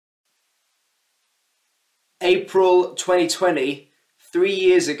April 2020, 3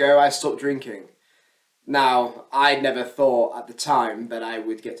 years ago, I stopped drinking. Now, I never thought at the time that I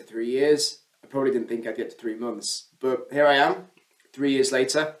would get to 3 years. I probably didn't think I'd get to 3 months. But here I am, 3 years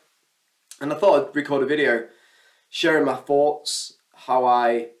later. And I thought I'd record a video sharing my thoughts, how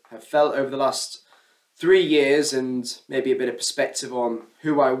I have felt over the last 3 years, and maybe a bit of perspective on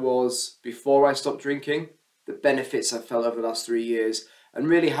who I was before I stopped drinking, the benefits I felt over the last 3 years, and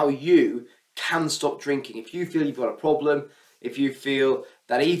really how you can stop drinking. If you feel you've got a problem, if you feel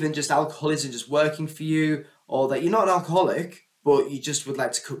that even just alcohol isn't just working for you, or that you're not an alcoholic, but you just would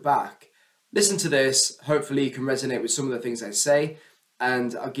like to cut back, listen to this. Hopefully you can resonate with some of the things I say,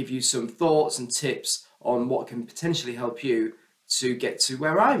 and I'll give you some thoughts and tips on what can potentially help you to get to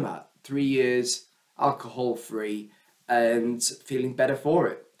where I'm at. 3 years alcohol free and feeling better for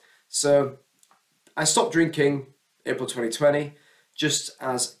it. So I stopped drinking April 2020, just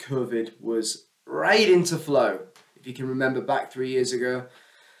as COVID was right into flow. If you can remember back 3 years ago,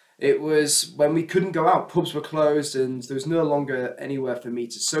 it was when we couldn't go out, pubs were closed, and there was no longer anywhere for me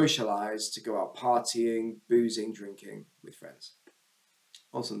to socialise, to go out partying, boozing, drinking with friends.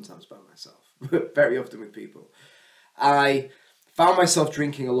 Or sometimes by myself, but very often with people. I found myself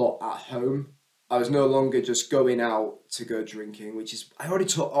drinking a lot at home. I was no longer just going out to go drinking, which is, I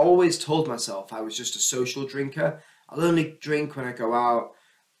always told myself I was just a social drinker. I'll only drink when I go out,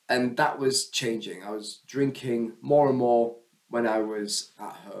 and that was changing. I was drinking more and more when I was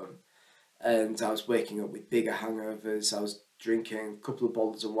at home, and I was waking up with bigger hangovers. I was drinking a couple of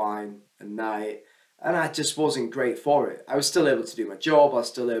bottles of wine a night, and I just wasn't great for it. I was still able to do my job. I was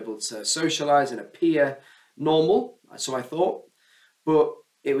still able to socialise and appear normal, so I thought, but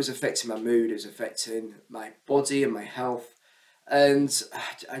it was affecting my mood, it was affecting my body and my health, and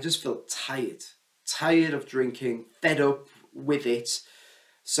I just felt tired of drinking, fed up with it.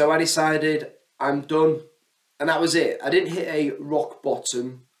 So I decided I'm done, and that was it. I didn't hit a rock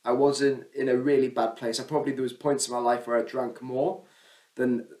bottom. I wasn't in a really bad place. There was points in my life where I drank more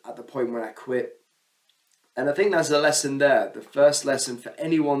than at the point when I quit. And I think that's a lesson there. The first lesson for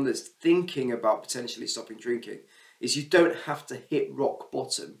anyone that's thinking about potentially stopping drinking is you don't have to hit rock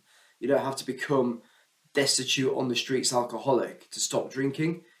bottom. You don't have to become destitute on the streets alcoholic to stop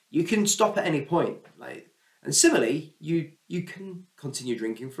drinking. You can stop at any point. And similarly, you can continue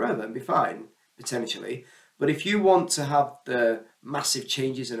drinking forever and be fine, potentially. But if you want to have the massive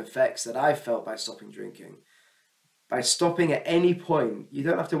changes and effects that I felt by stopping drinking, by stopping at any point, you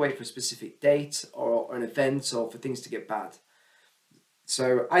don't have to wait for a specific date or an event or for things to get bad.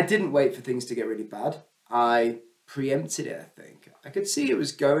 So I didn't wait for things to get really bad. I preempted it, I think. I could see it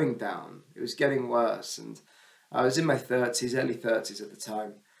was going down. It was getting worse. And I was in my 30s, early 30s at the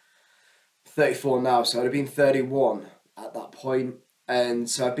time. 34 now, so I'd have been 31 at that point. And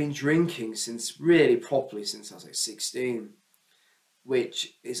so I've been drinking really properly since I was like 16,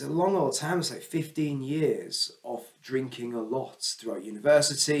 which is a long old time. It's like 15 years of drinking a lot throughout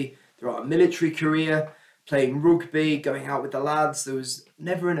university, throughout a military career, playing rugby, going out with the lads. There was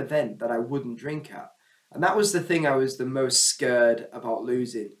never an event that I wouldn't drink at. And that was the thing I was the most scared about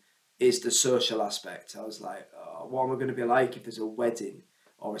losing, is the social aspect. I was like, oh, what am I going to be like if there's a wedding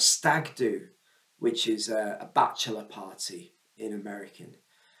or a stag do, which is a bachelor party in American.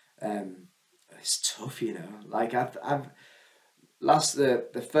 It's tough, you know. Like the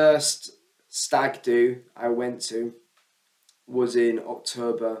first stag do I went to was in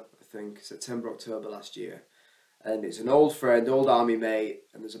October, I think, September, October last year. And it's an old friend, old army mate,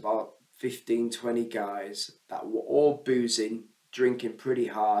 and there's about 15, 20 guys that were all boozing, drinking pretty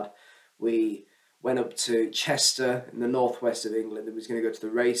hard. We went up to Chester in the northwest of England and was going to go to the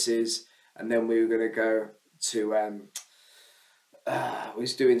races, and then we were going to go to,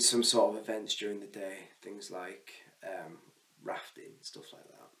 was doing some sort of events during the day, things like rafting, stuff like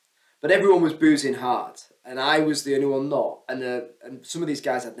that. But everyone was boozing hard, and I was the only one not. And some of these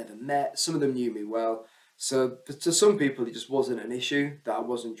guys I'd never met, some of them knew me well. So to some people, it just wasn't an issue that I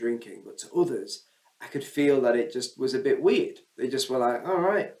wasn't drinking. But to others, I could feel that it just was a bit weird. They just were like, all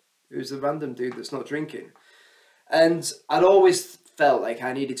right, who's the random dude that's not drinking? And I'd always felt like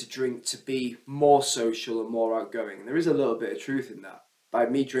I needed to drink to be more social and more outgoing. And there is a little bit of truth in that. By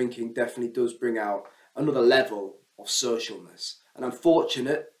me drinking definitely does bring out another level of socialness. And I'm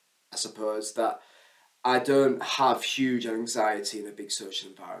fortunate, I suppose, that I don't have huge anxiety in a big social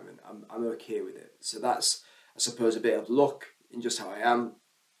environment. I'm okay with it. So that's, I suppose, a bit of luck in just how I am.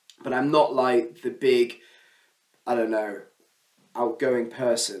 But I'm not like the big, I don't know, outgoing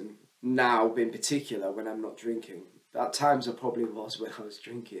person now in particular when I'm not drinking. At times I probably was when I was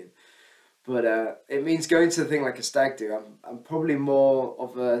drinking. But it means going to a thing like a stag do. I'm probably more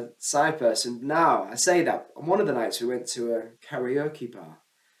of a side person now. I say that on one of the nights we went to a karaoke bar,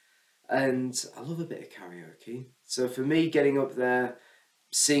 and I love a bit of karaoke. So for me, getting up there,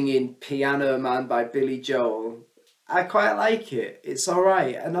 singing Piano Man by Billy Joel, I quite like it. It's all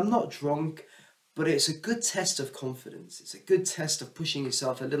right, and I'm not drunk, but it's a good test of confidence. It's a good test of pushing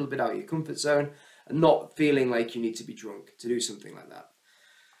yourself a little bit out of your comfort zone and not feeling like you need to be drunk to do something like that.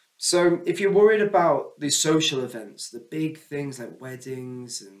 So if you're worried about the social events, the big things like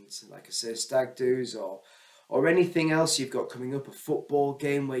weddings and, like I say, stag do's, or anything else you've got coming up, a football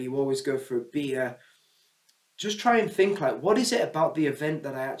game where you always go for a beer, just try and think like, what is it about the event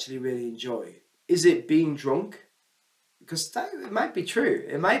that I actually really enjoy? Is it being drunk? Because it might be true.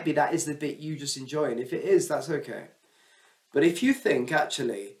 It might be that is the bit you just enjoy, and if it is, that's okay. But if you think,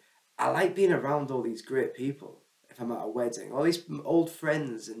 actually, I like being around all these great people, if I'm at a wedding, all these old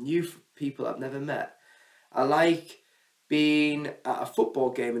friends and new people I've never met. I like being at a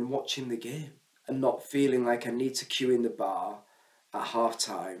football game and watching the game and not feeling like I need to queue in the bar at half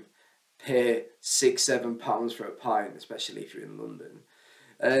time, pay £6-7 for a pint, especially if you're in London.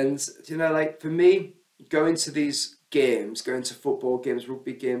 And, like for me, going to these games, going to football games,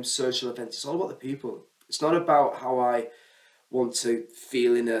 rugby games, social events, it's all about the people. It's not about how I want to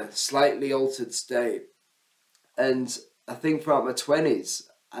feel in a slightly altered state. And I think throughout my 20s,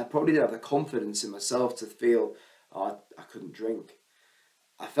 I probably didn't have the confidence in myself to feel, oh, I couldn't drink.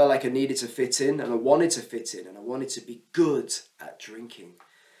 I felt like I needed to fit in, and I wanted to fit in, and I wanted to be good at drinking.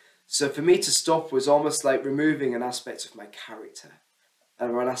 So for me to stop was almost like removing an aspect of my character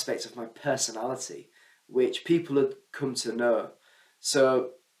or an aspect of my personality, which people had come to know.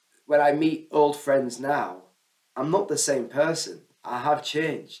 So when I meet old friends now, I'm not the same person. I have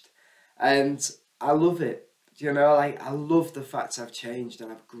changed, and I love it. Like I love the fact I've changed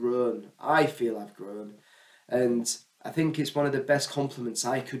and I've grown. I feel I've grown, and I think it's one of the best compliments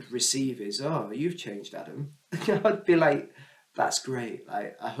I could receive is, "Oh, you've changed, Adam." I'd be like, "That's great.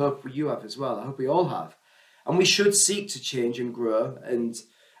 Like I hope you have as well. I hope we all have." And we should seek to change and grow. And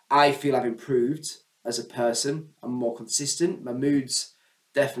I feel I've improved as a person. I'm more consistent. My moods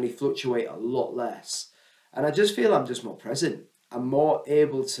definitely fluctuate a lot less. And I just feel I'm just more present. I'm more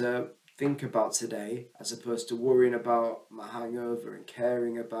able to think about today as opposed to worrying about my hangover and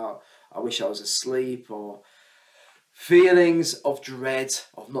caring about, I wish I was asleep, or feelings of dread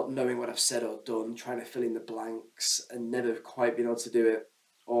of not knowing what I've said or done, trying to fill in the blanks and never quite being able to do it,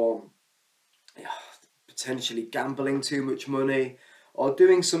 or yeah, potentially gambling too much money, or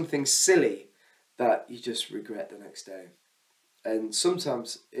doing something silly that you just regret the next day. And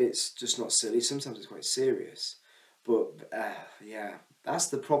sometimes it's just not silly, sometimes it's quite serious. But yeah, that's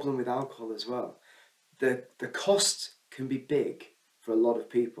the problem with alcohol as well. The cost can be big for a lot of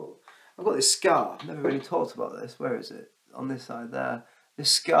people. I've got this scar, I've never really talked about this, where is it? On this side there.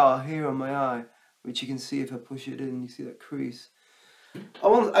 This scar here on my eye, which you can see if I push it in, you see that crease.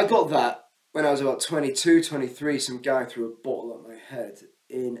 I got that when I was about 22, 23. Some guy threw a bottle at my head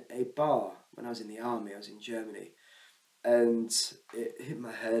in a bar when I was in the army. I was in Germany, and it hit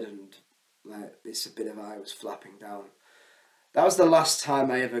my head, and like this bit of eye was flapping down. That was the last time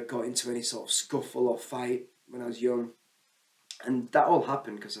I ever got into any sort of scuffle or fight when I was young. And that all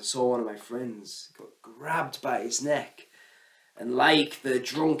happened because I saw one of my friends got grabbed by his neck. And like the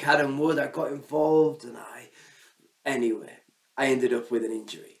drunk Adam Wood, I got involved, and anyway, I ended up with an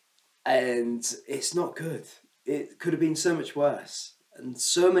injury. And it's not good. It could have been so much worse. And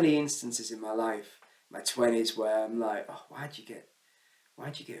so many instances in my life, my 20s, where I'm like, oh, why'd you get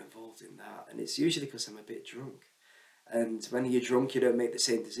involved in that? And it's usually because I'm a bit drunk. And when you're drunk, you don't make the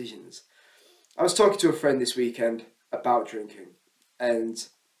same decisions. I was talking to a friend this weekend about drinking, and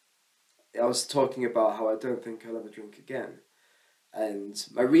I was talking about how I don't think I'll ever drink again. And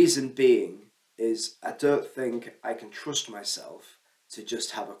my reason being is I don't think I can trust myself to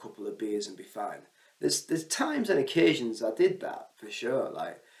just have a couple of beers and be fine. There's times and occasions I did that, for sure.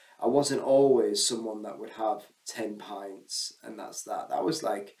 Like, I wasn't always someone that would have 10 pints and that's that. That was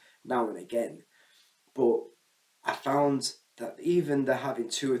like now and again. But I found that even the having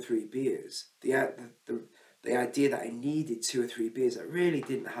 2 or 3 beers, the idea that I needed 2 or 3 beers, that really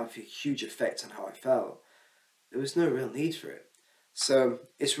didn't have a huge effect on how I felt. There was no real need for it. So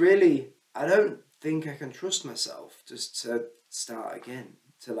it's really, I don't think I can trust myself just to start again,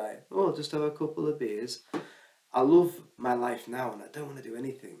 to like, oh, just have a couple of beers. I love my life now, and I don't want to do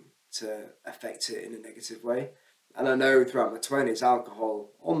anything to affect it in a negative way. And I know throughout my 20s,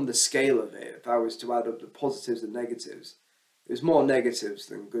 alcohol, on the scale of it, if I was to add up the positives and negatives, it was more negatives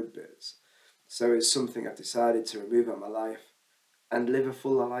than good bits. So it's something I've decided to remove out of my life. and live a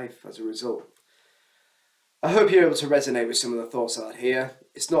fuller life as a result. I hope you're able to resonate with some of the thoughts I had here.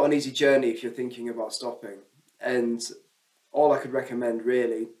 It's not an easy journey if you're thinking about stopping, and all I could recommend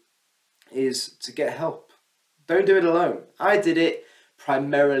really is to get help. Don't do it alone. I did it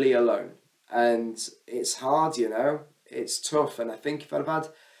primarily alone, and it's hard, you know, it's tough, and I think if I'd have had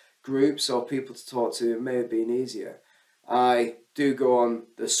groups or people to talk to, it may have been easier. I do go on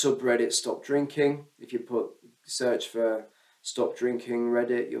the subreddit Stop Drinking. If you search for Stop Drinking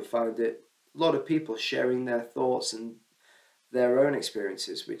Reddit, you'll find it. A lot of people sharing their thoughts and their own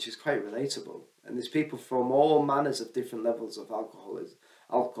experiences, which is quite relatable. And there's people from all manners of different levels of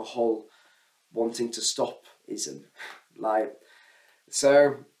alcohol wanting to stop-ism. Like,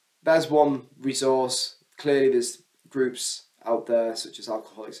 so that's one resource. Clearly there's groups out there such as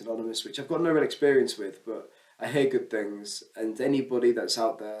Alcoholics Anonymous, which I've got no real experience with, but I hear good things, and anybody that's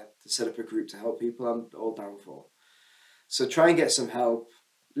out there to set up a group to help people, I'm all down for. So try and get some help.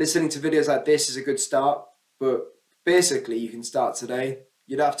 Listening to videos like this is a good start, but basically you can start today.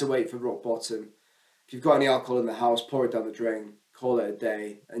 You don't have to wait for rock bottom. If you've got any alcohol in the house, pour it down the drain, call it a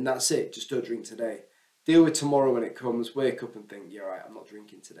day, and that's it. Just don't drink today. Deal with tomorrow when it comes. Wake up and think, yeah, right, I'm not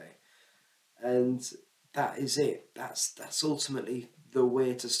drinking today. And that is it. That's ultimately the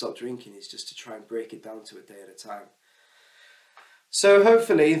way to stop drinking, is just to try and break it down to a day at a time. So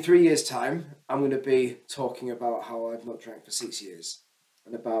hopefully in 3 years' time, I'm going to be talking about how I've not drank for 6 years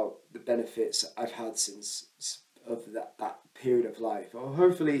and about the benefits I've had since of that period of life. Or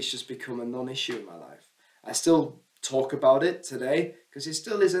hopefully it's just become a non-issue in my life. I still talk about it today because it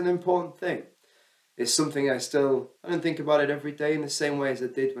still is an important thing. It's something I don't think about it every day in the same way as I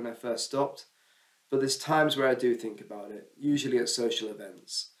did when I first stopped. But there's times where I do think about it, usually at social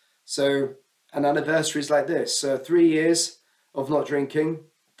events. So an anniversary is like this. So 3 years of not drinking.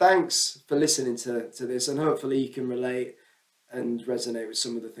 Thanks for listening to this, and hopefully you can relate and resonate with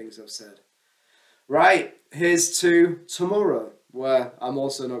some of the things I've said. Right, here's to tomorrow, where I'm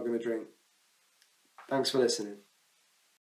also not going to drink. Thanks for listening.